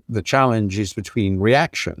between, the challenge is between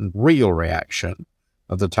reaction, real reaction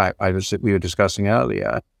of the type we were discussing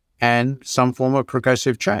earlier, and some form of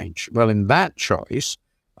progressive change. Well, in that choice,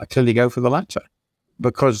 I clearly go for the latter,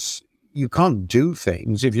 because you can't do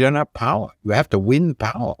things if you don't have power. You have to win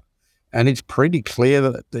power. And it's pretty clear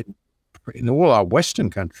that in all our Western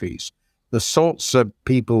countries, the sorts of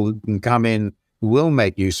people who can come in who will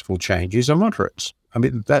make useful changes are moderates. I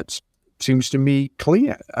mean, that seems to me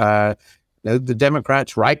clear. The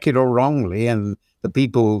Democrats, right it or wrongly, and the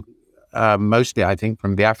people, mostly I think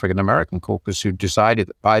from the African American caucus, who decided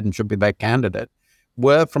that Biden should be their candidate,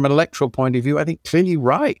 were, from an electoral point of view, I think clearly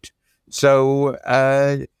right. So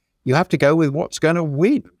you have to go with what's going to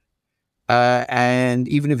win. And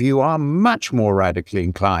even if you are much more radically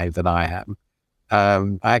inclined than I am,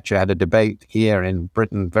 I actually had a debate here in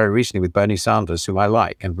Britain very recently with Bernie Sanders, who I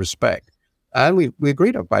like and respect. And we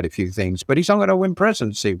agreed on quite a few things, but he's not going to win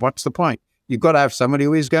presidency. What's the point? You've got to have somebody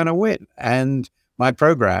who is going to win. And my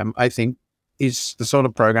program, I think, is the sort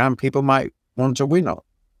of program people might want to win on,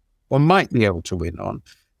 or might be able to win on,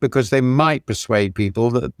 because they might persuade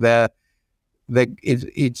people that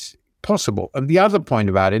it's possible. And the other point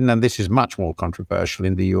about it, and this is much more controversial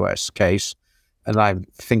in the US case, and I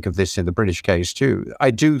think of this in the British case too,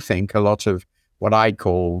 I do think a lot of what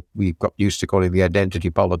we've got used to calling the identity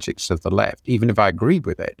politics of the left, even if I agree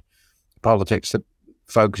with it, politics that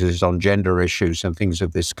focuses on gender issues and things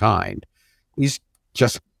of this kind, is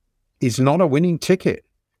not a winning ticket.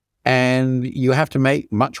 And you have to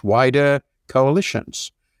make much wider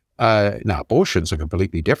coalitions. Now, abortion's a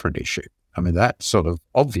completely different issue. I mean, that's sort of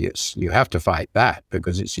obvious. You have to fight that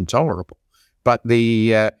because it's intolerable. But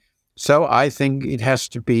so I think it has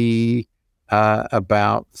to be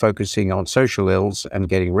about focusing on social ills and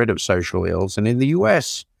getting rid of social ills. And in the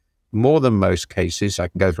US, more than most cases, I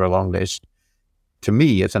can go through a long list, to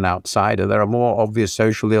me as an outsider, there are more obvious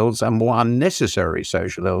social ills and more unnecessary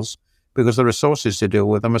social ills because the resources to deal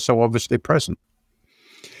with them are so obviously present.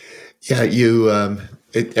 Yeah,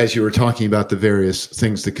 as you were talking about the various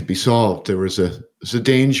things that could be solved, there was a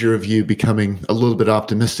danger of you becoming a little bit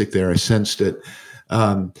optimistic there. I sensed it.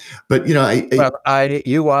 But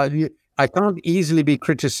I can't easily be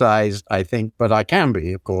criticized, I think, but I can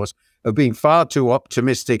be, of course, of being far too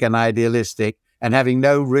optimistic and idealistic and having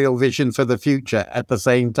no real vision for the future at the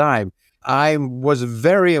same time. I was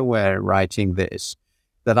very aware writing this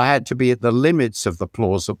that I had to be at the limits of the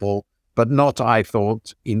plausible, but not, I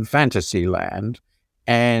thought, in fantasy land,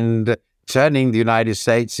 and turning the United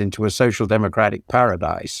States into a social democratic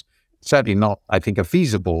paradise. Certainly not, I think, a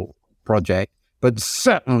feasible project, but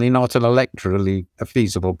certainly not an electorally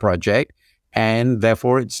feasible project. And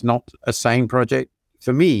therefore, it's not a sane project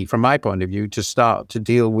for me, from my point of view, to start to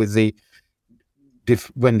deal with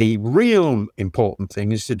when the real important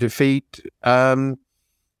thing is to defeat,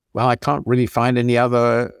 I can't really find any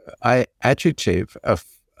other adjective,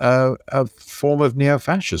 a form of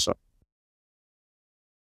neo-fascism.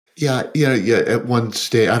 Yeah. At one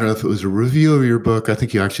stage, I don't know if it was a review of your book. I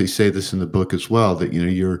think you actually say this in the book as well, that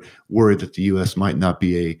you're worried that the U.S. might not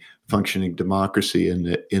be a functioning democracy in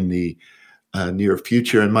the near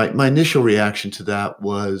future. And my initial reaction to that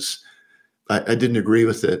was I didn't agree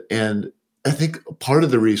with it. And I think part of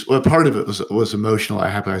the reason, well, part of it was emotional.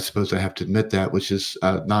 I suppose I have to admit that, which is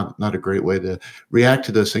not a great way to react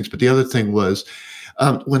to those things. But the other thing was,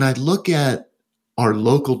 when I look at our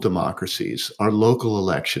local democracies, our local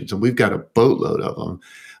elections, and we've got a boatload of them,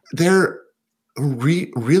 they're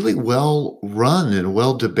really well run and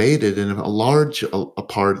well debated, and a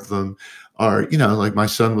part of them are, like my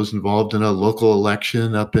son was involved in a local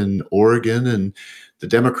election up in Oregon, and the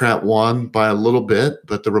Democrat won by a little bit,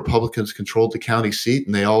 but the Republicans controlled the county seat,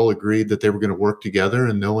 and they all agreed that they were going to work together,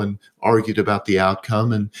 and no one argued about the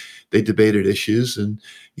outcome, and they debated issues, and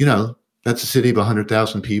that's a city of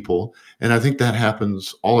 100,000 people, and I think that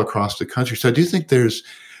happens all across the country. So I do think there's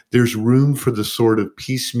room for the sort of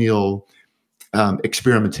piecemeal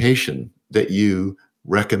experimentation that you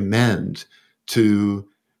recommend to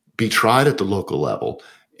be tried at the local level,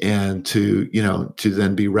 and to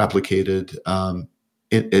then be replicated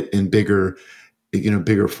in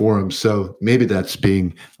bigger forums. So maybe that's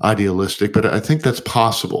being idealistic, but I think that's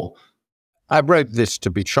possible. I wrote this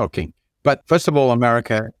to be shocking. But first of all,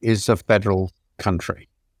 America is a federal country,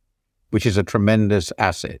 which is a tremendous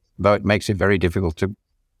asset, though it makes it very difficult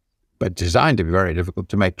but designed to be very difficult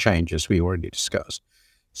to make changes, we already discussed.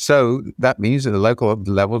 So that means at the local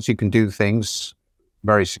levels, you can do things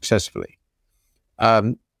very successfully.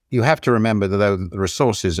 You have to remember that though the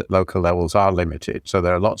resources at local levels are limited, so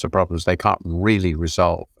there are lots of problems they can't really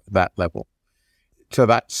resolve at that level. So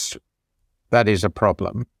that is a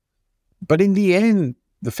problem. But in the end,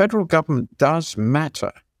 the federal government does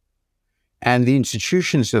matter, and the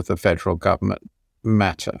institutions of the federal government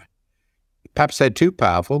matter. Perhaps they're too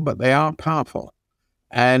powerful, but they are powerful.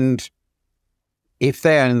 And if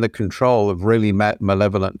they are in the control of really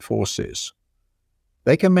malevolent forces,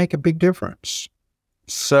 they can make a big difference.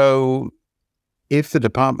 So if the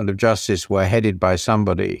Department of Justice were headed by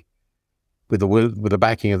somebody with the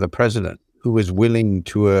backing of the president who was willing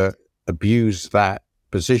to abuse that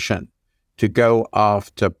position to go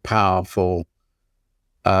after powerful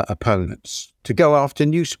opponents, to go after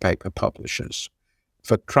newspaper publishers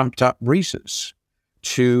for trumped up reasons,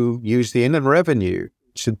 to use the Inland Revenue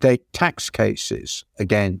to take tax cases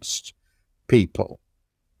against people.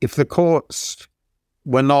 If the courts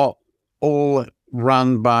were not all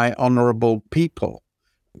run by honorable people,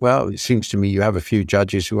 well, it seems to me you have a few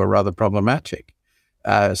judges who are rather problematic.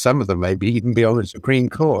 Some of them maybe even be on the Supreme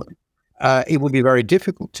Court. It will be very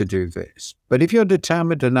difficult to do this. But if you're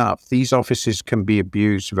determined enough, these offices can be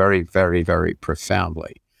abused very, very, very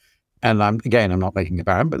profoundly. And I'm not making a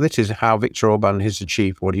bargain, but this is how Viktor Orban has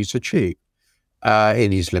achieved what he's achieved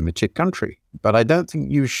in his limited country. But I don't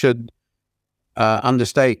think you should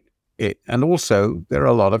understate it. And also, there are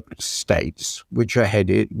a lot of states which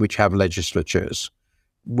have legislatures,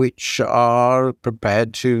 which are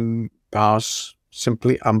prepared to pass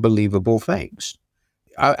simply unbelievable things.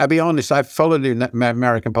 I'll be honest, I've followed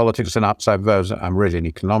American politics and outside those. I'm really an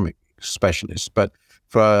economic specialist, but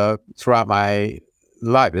throughout my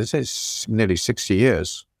life, it's nearly 60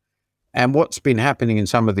 years. And what's been happening in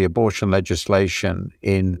some of the abortion legislation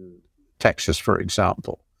in Texas, for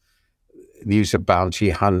example, the use of bounty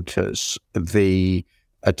hunters, the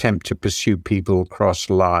attempt to pursue people across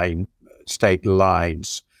state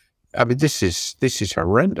lines. I mean, this is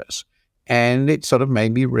horrendous. And it sort of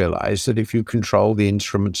made me realize that if you control the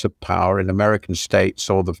instruments of power in American states,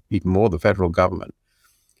 or even more the federal government,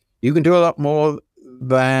 you can do a lot more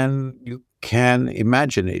than you can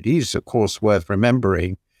imagine. It is, of course, worth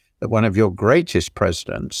remembering that one of your greatest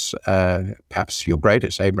presidents, perhaps your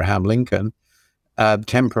greatest, Abraham Lincoln,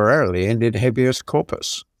 temporarily ended habeas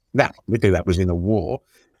corpus. Now, admittedly, that was in a war,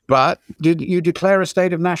 but did you declare a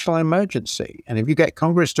state of national emergency? And if you get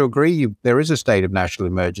Congress to agree there is a state of national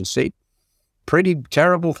emergency, pretty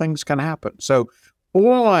terrible things can happen. So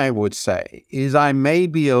all I would say is I may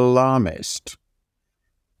be alarmist.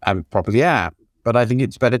 I probably am. But I think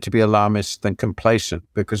it's better to be alarmist than complacent,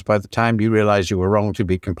 because by the time you realize you were wrong to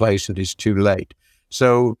be complacent, it's too late.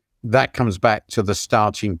 So that comes back to the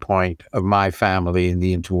starting point of my family in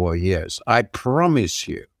the interwar years. I promise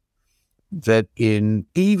you that even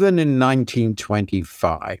in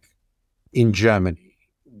 1925, in Germany,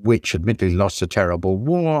 which admittedly lost a terrible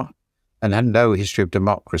war and had no history of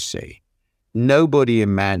democracy, nobody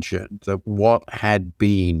imagined that what had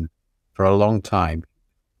been for a long time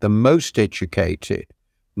the most educated,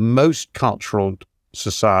 most cultural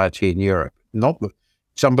society in Europe.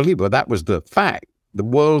 It's unbelievable. That was the fact. The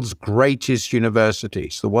world's greatest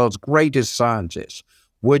universities, the world's greatest scientists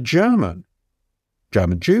were German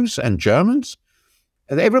Jews and Germans.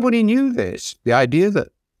 And everybody knew this. The idea that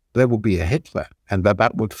there would be a Hitler and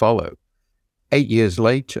that would follow 8 years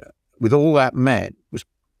later with all that meant was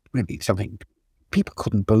really something, people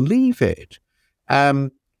couldn't believe it.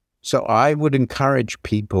 So I would encourage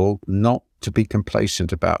people not to be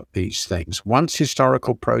complacent about these things. Once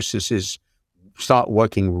historical processes start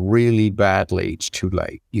working really badly, it's too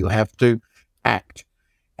late. You have to act.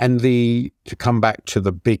 And to come back to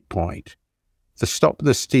the big point, the stop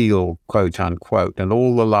the steal, quote unquote, and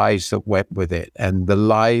all the lies that went with it, and the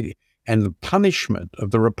lie and the punishment of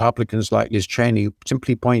the Republicans like Liz Cheney, who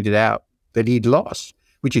simply pointed out that he'd lost,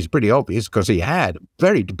 which is pretty obvious because he had a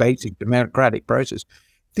very basic democratic process.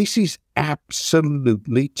 This is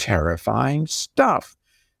absolutely terrifying stuff.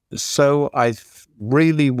 So I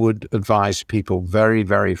really would advise people very,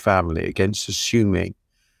 very firmly against assuming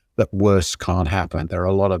that worse can't happen. There are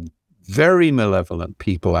a lot of very malevolent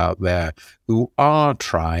people out there who are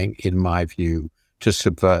trying, in my view, to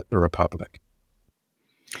subvert the republic.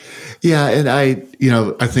 Yeah, and I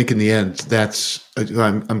think in the end,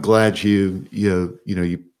 I'm glad you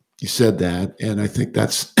said that, and I think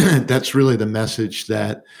that's really the message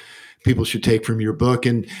that people should take from your book.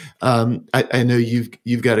 And I know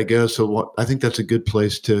you've got to go, so I think that's a good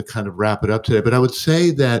place to kind of wrap it up today. But I would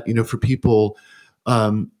say that for people,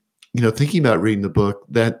 thinking about reading the book,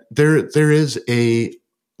 that there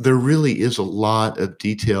really is a lot of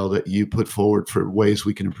detail that you put forward for ways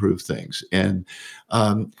we can improve things, and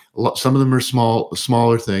some of them are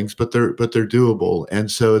smaller things, but they're doable. And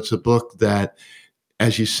so it's a book that,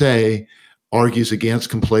 as you say, argues against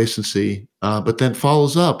complacency, but then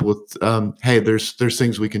follows up with, hey, there's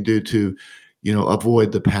things we can do to,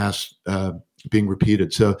 avoid the past being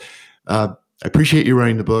repeated. So I appreciate you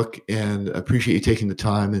writing the book, and I appreciate you taking the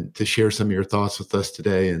time and to share some of your thoughts with us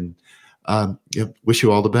today. And wish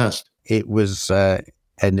you all the best. It was an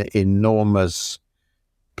enormous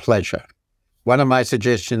pleasure. One of my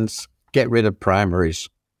suggestions: get rid of primaries.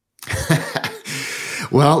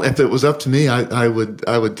 Well, if it was up to me, I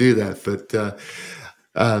would do that.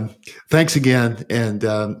 But thanks again, and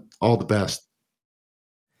all the best.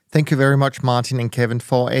 Thank you very much, Martin and Kevin,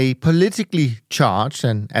 for a politically charged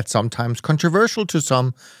and at sometimes controversial to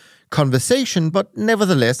some conversation, but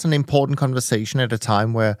nevertheless an important conversation at a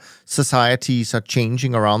time where societies are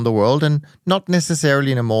changing around the world and not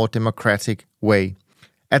necessarily in a more democratic way.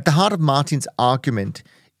 At the heart of Martin's argument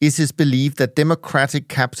is his belief that democratic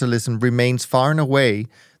capitalism remains far and away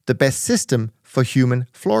the best system for human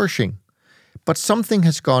flourishing. But something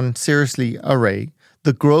has gone seriously awry.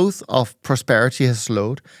 The growth of prosperity has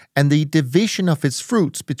slowed, and the division of its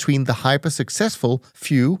fruits between the hyper-successful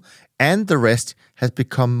few and the rest has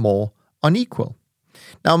become more unequal.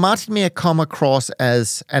 Now, Martin may have come across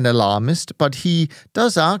as an alarmist, but he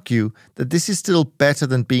does argue that this is still better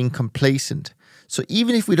than being complacent. So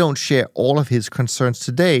even if we don't share all of his concerns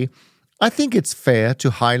today, I think it's fair to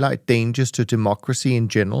highlight dangers to democracy in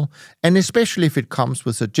general, and especially if it comes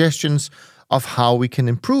with suggestions of how we can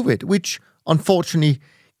improve it, which unfortunately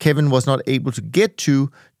Kevin was not able to get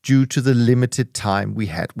to due to the limited time we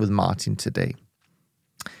had with Martin today.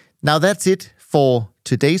 Now that's it for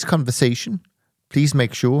today's conversation. Please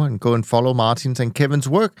make sure and go and follow Martin's and Kevin's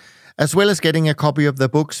work, as well as getting a copy of their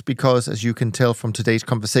books, because as you can tell from today's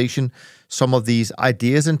conversation, some of these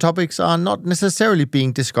ideas and topics are not necessarily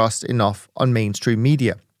being discussed enough on mainstream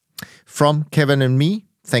media. From Kevin and me,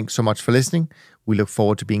 thanks so much for listening. We look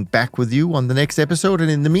forward to being back with you on the next episode, and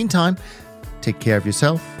in the meantime, take care of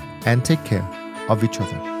yourself and take care of each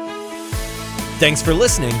other. Thanks for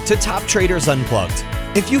listening to Top Traders Unplugged.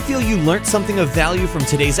 If you feel you learned something of value from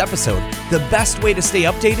today's episode, the best way to stay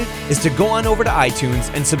updated is to go on over to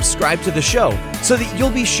iTunes and subscribe to the show so that you'll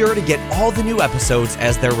be sure to get all the new episodes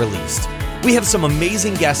as they're released. We have some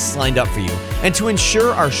amazing guests lined up for you, and to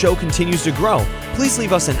ensure our show continues to grow, please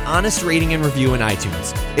leave us an honest rating and review in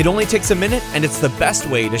iTunes. It only takes a minute, and it's the best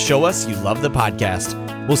way to show us you love the podcast.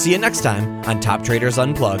 We'll see you next time on Top Traders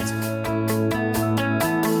Unplugged.